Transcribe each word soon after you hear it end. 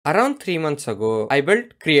Around 3 months ago, I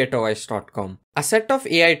built CreatoWise.com, a set of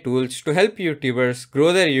AI tools to help YouTubers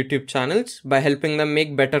grow their YouTube channels by helping them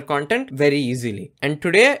make better content very easily. And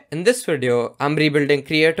today, in this video, I'm rebuilding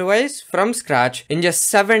CreatoWise from scratch in just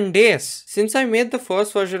 7 days. Since I made the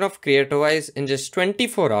first version of CreatoWise in just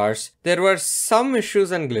 24 hours, there were some issues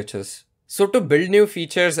and glitches. So to build new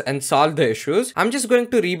features and solve the issues, I'm just going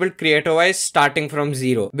to rebuild CreatoWise starting from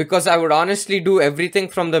zero, because I would honestly do everything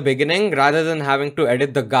from the beginning rather than having to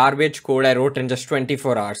edit the garbage code I wrote in just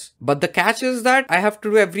 24 hours. But the catch is that I have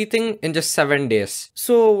to do everything in just 7 days.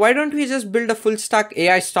 So why don't we just build a full stack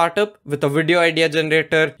AI startup with a video idea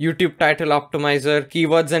generator, YouTube title optimizer,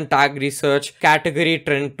 keywords and tag research, category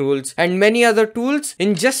trend tools, and many other tools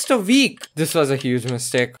in just a week? This was a huge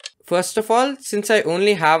mistake. First of all, since I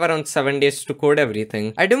only have around 7 days to code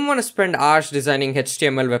everything, I didn't want to spend hours designing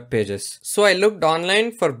HTML web pages. So I looked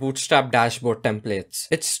online for Bootstrap dashboard templates.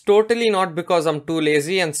 It's totally not because I'm too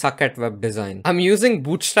lazy and suck at web design. I'm using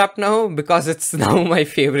Bootstrap now because it's now my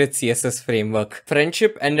favorite CSS framework.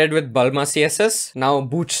 Friendship ended with Bulma CSS. Now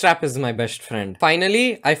Bootstrap is my best friend.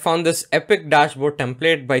 Finally, I found this epic dashboard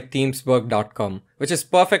template by themesburg.com, which is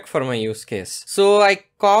perfect for my use case. So I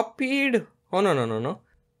copied...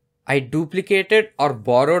 I duplicated or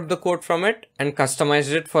borrowed the code from it and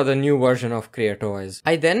customized it for the new version of CreatoWise.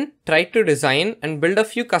 I then tried to design and build a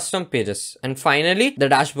few custom pages, and finally the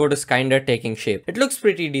dashboard is kinda taking shape. It looks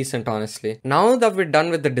pretty decent, honestly. Now that we're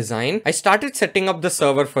done with the design, I started setting up the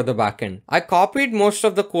server for the backend. I copied most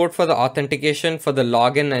of the code for the authentication for the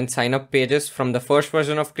login and sign up pages from the first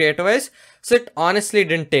version of CreatoWise, so it honestly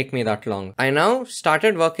didn't take me that long. I now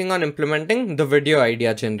started working on implementing the video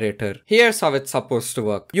idea generator. Here's how it's supposed to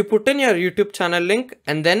work. You put in your YouTube channel link,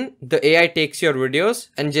 and then the AI takes your videos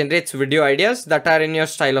and generates video ideas that are in your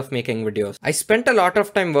style of making videos. I spent a lot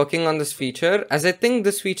of time working on this feature, as I think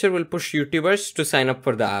this feature will push YouTubers to sign up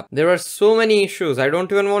for the app. There were so many issues, I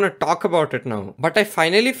don't even want to talk about it now. But I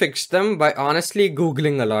finally fixed them by honestly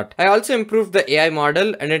Googling a lot. I also improved the AI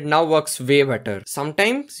model, and it now works way better.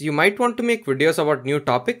 Sometimes you might want to make videos about new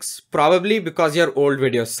topics, probably because your old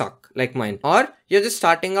videos suck, like mine. Or you're just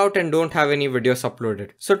starting out and don't have any videos uploaded.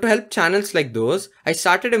 So to help channels like those, I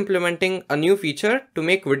started implementing a new feature to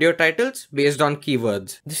make video titles based on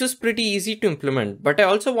keywords. This was pretty easy to implement, but I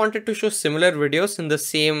also wanted to show similar videos in the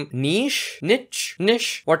same niche,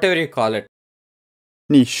 whatever you call it.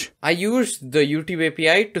 Niche. I used the YouTube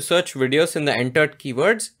API to search videos in the entered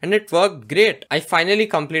keywords, and it worked great. I finally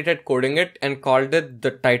completed coding it and called it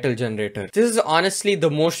the title generator. This is honestly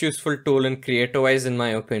the most useful tool in CreatoWise in my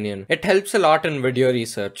opinion. It helps a lot in video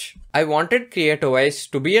research. I wanted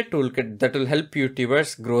CreatoWise to be a toolkit that will help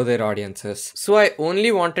YouTubers grow their audiences. So I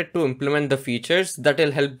only wanted to implement the features that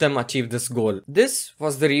will help them achieve this goal. This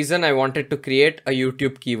was the reason I wanted to create a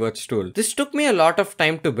YouTube keywords tool. This took me a lot of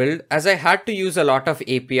time to build, as I had to use a lot of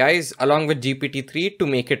APIs along with GPT-3 to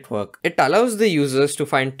make it work. It allows the users to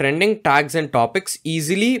find trending tags and topics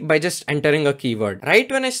easily by just entering a keyword. Right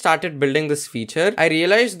when I started building this feature, I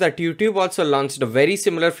realized that YouTube also launched a very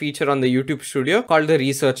similar feature on the YouTube Studio called the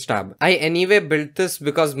Research tab. I anyway built this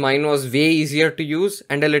because mine was way easier to use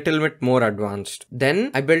and a little bit more advanced. Then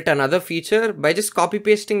I built another feature by just copy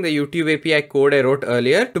pasting the YouTube API code I wrote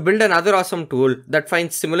earlier to build another awesome tool that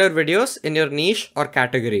finds similar videos in your niche or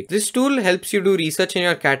category. This tool helps you do research in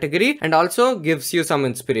your category and also gives you some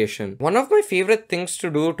inspiration. One of my favorite things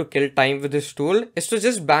to do to kill time with this tool is to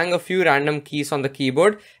just bang a few random keys on the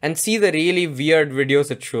keyboard and see the really weird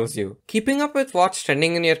videos it shows you. Keeping up with what's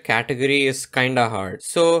trending in your category is kinda hard.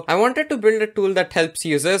 So I wanted to build a tool that helps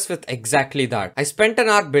users with exactly that. I spent an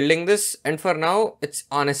hour building this, and for now, it's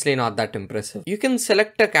honestly not that impressive. You can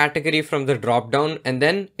select a category from the drop down and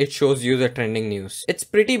then it shows you the trending news. It's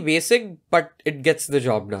pretty basic, but it gets the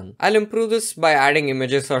job done. I'll improve this by adding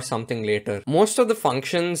images or something later. Most of the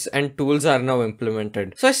functions and tools are now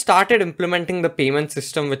implemented. So I started implementing the payment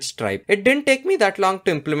system with Stripe. It didn't take me that long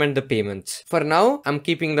to implement the payments. For now, I'm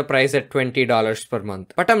keeping the price at $20 per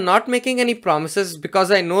month. But I'm not making any promises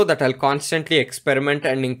because I know that I'll constantly experiment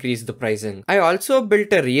and increase the pricing. I also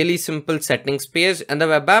built a really simple settings page, and the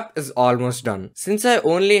web app is almost done. Since I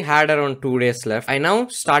only had around 2 days left, I now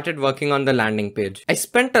started working on the landing page. I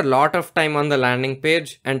spent a lot of time on the landing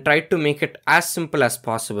page and tried to make it as simple simple as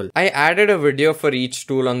possible. I added a video for each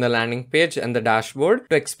tool on the landing page and the dashboard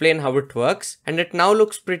to explain how it works, and it now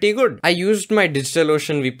looks pretty good. I used my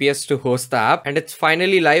DigitalOcean VPS to host the app, and it's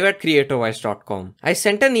finally live at CreatoWise.com. I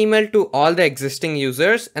sent an email to all the existing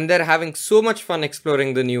users, and they're having so much fun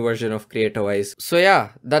exploring the new version of CreatoWise. So yeah,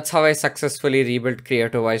 that's how I successfully rebuilt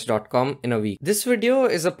CreatoWise.com in a week. This video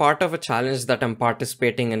is a part of a challenge that I'm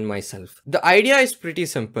participating in myself. The idea is pretty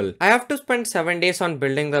simple. I have to spend 7 days on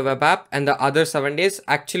building the web app and the other 7 days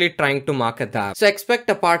actually trying to market the app. So expect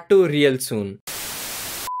a part 2 real soon.